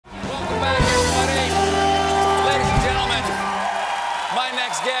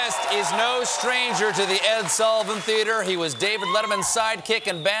stranger to the Ed Sullivan Theater. He was David Letterman's sidekick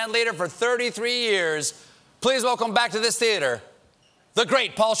and bandleader for 33 years. Please welcome back to this theater, the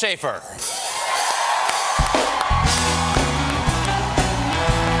great Paul Shaffer.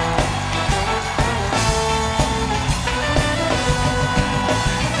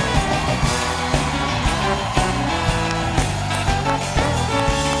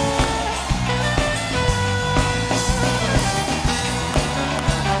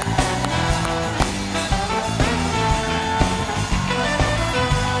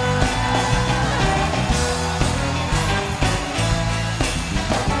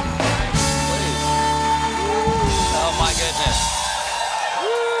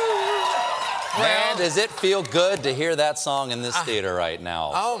 Man, does it feel good to hear that song in this theater right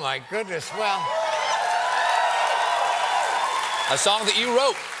now? Oh, my goodness. Well, a song that you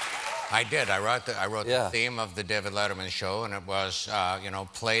wrote. I did. I wrote the theme of the David Letterman show, and it was,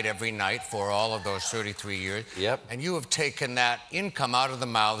 played every night for all of those 33 years. Yep. And you have taken that income out of the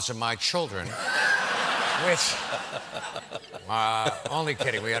mouths of my children, which, only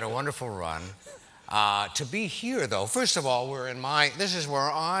kidding. We had a wonderful run. To be here, though, first of all, we're in my, this is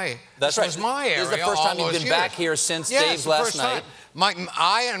where I, That's this was my area. This is the first time you've been back here since Dave's last night.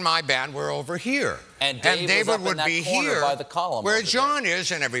 I and my band were over here. And David would be here by the column where John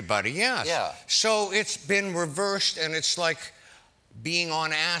is and everybody, yes. Yeah. So it's been reversed, and it's like being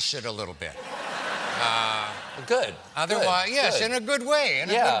on acid a little bit. Good. Otherwise, good, yes, good. in a good way. In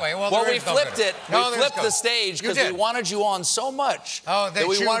a good way. Well, we flipped it. We flipped the stage because we wanted you on so much that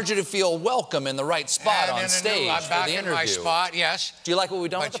we wanted you to feel welcome in the right spot on stage I'm back for the interview. In my spot, yes. Do you like what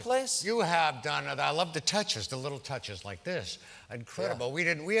we've done with the place? You have done it. I love the touches, the little touches like this. Incredible.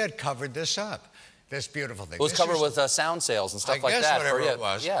 Yeah. We had covered this up. This beautiful thing. It was covered with sound sales and stuff like that. Whatever it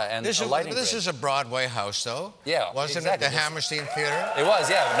was. Yeah, and this lighting This is a Broadway house, though. Yeah, Wasn't it the Hammerstein Theater? It was,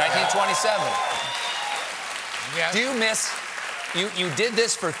 yeah, 1927. Yes. Do you miss, you did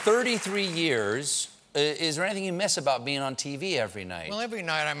this for 33 years. Is there anything you miss about being on TV every night? Well, every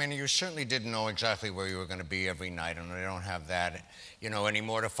night, I mean, you certainly didn't know exactly where you were going to be every night, and I don't have that,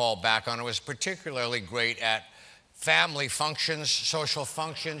 anymore to fall back on. It was particularly great at family functions, social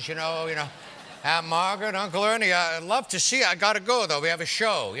functions, Aunt Margaret, Uncle Ernie, I'd love to see you. I got to go, though. We have a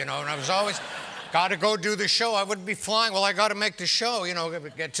show, and I was always, got to go do the show. I wouldn't be flying. Well, I got to make the show,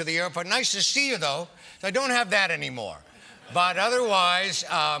 get to the airport. Nice to see you, though. I don't have that anymore. But otherwise,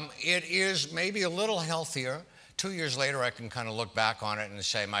 it is maybe a little healthier. 2 years later, I can kind of look back on it and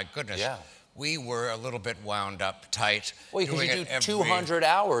say, my goodness, we were a little bit wound up tight. Well, because you do 200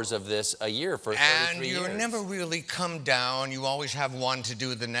 hours of this a year for 33 years. And you never really come down. You always have one to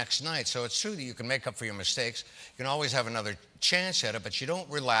do the next night. So it's true that you can make up for your mistakes. You can always have another chance at it, but you don't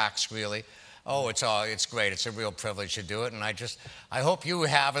relax, really. Oh, it's great. It's a real privilege to do it, and I hope you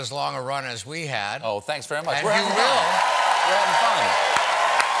have as long a run as we had. Oh, thanks very much. And We're having fun. We're having fun.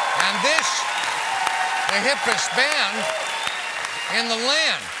 And this, the hippest band in the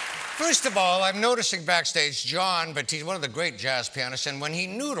land. First of all, I'm noticing backstage John, but he's one of the great jazz pianists, and when he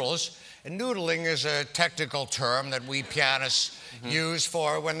noodles, and noodling is a technical term that we pianists use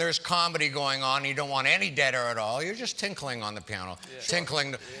for when there's comedy going on, you don't want any dead air at all, you're just tinkling on the piano. Yeah.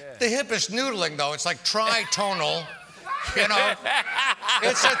 Tinkling. Yeah. The hippest noodling, though, it's like tritonal,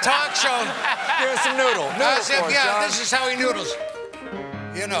 It's a talk show. Here's some noodle. This is how he noodles.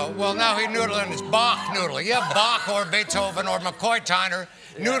 Well, now he noodling, it's Bach noodling. You have Bach or Beethoven or McCoy Tyner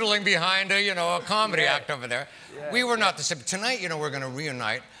noodling behind a comedy act over there. Yeah. We were not the same. Tonight, we're going to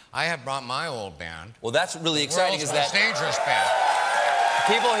reunite. I have brought my old band. Well, that's really exciting. World's most dangerous band.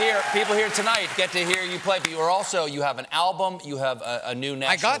 People here tonight get to hear you play, but you have an album, you have a new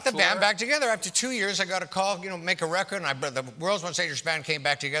national I got the tour. band back together. After 2 years, I got a call, make a record, and the World's Most Dangerous Band came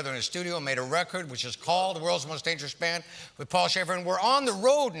back together in the studio and made a record, which is called The World's Most Dangerous Band with Paul Shaffer, and we're on the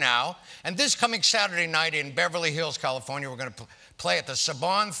road now, and this coming Saturday night in Beverly Hills, California, we're going to play at the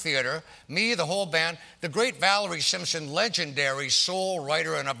Saban Theater, me, the whole band, the great Valerie Simpson, legendary soul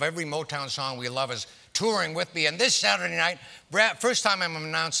writer, and of every Motown song we love is touring with me. And this Saturday night, first time I'm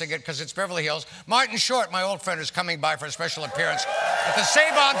announcing it because it's Beverly Hills, Martin Short, my old friend, is coming by for a special appearance at the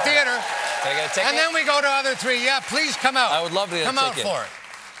Saban Theater. Can I get a ticket? And then we go to other three. Yeah, please come out. I would love to get a ticket. Come out for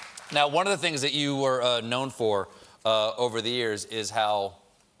it. Now, one of the things that you were known for over the years is how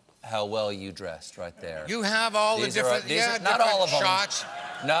well you dressed right there. You have all the different, not all of them. Shots.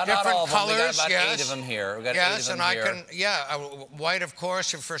 Not all of them. Colors, we got about 8 of them here. We got 8 of them here. White, of course,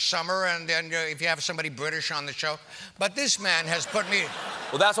 for summer, and then if you have somebody British on the show. But this man has put me.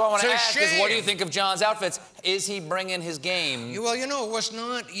 Well, that's what I want to ask is, what do you think of John's outfits? Is he bringing his game? Well, it was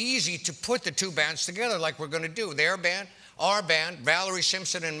not easy to put the two bands together like we're going to do. Their band, our band, Valerie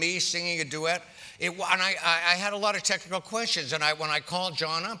Simpson and me singing a duet. And I had a lot of technical questions, and when I called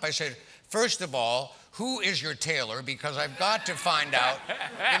John up, I said, first of all, who is your tailor? Because I've got to find out.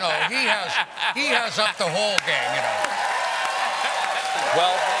 You know, he has up the whole game, you know.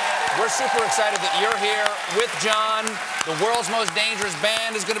 Well, we're super excited that you're here with John. The world's most dangerous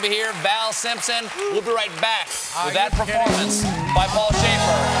band is going to be here. Val Simpson. We'll be right back with that performance by Paul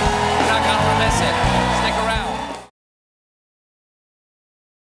Shaffer. You're not going to miss it.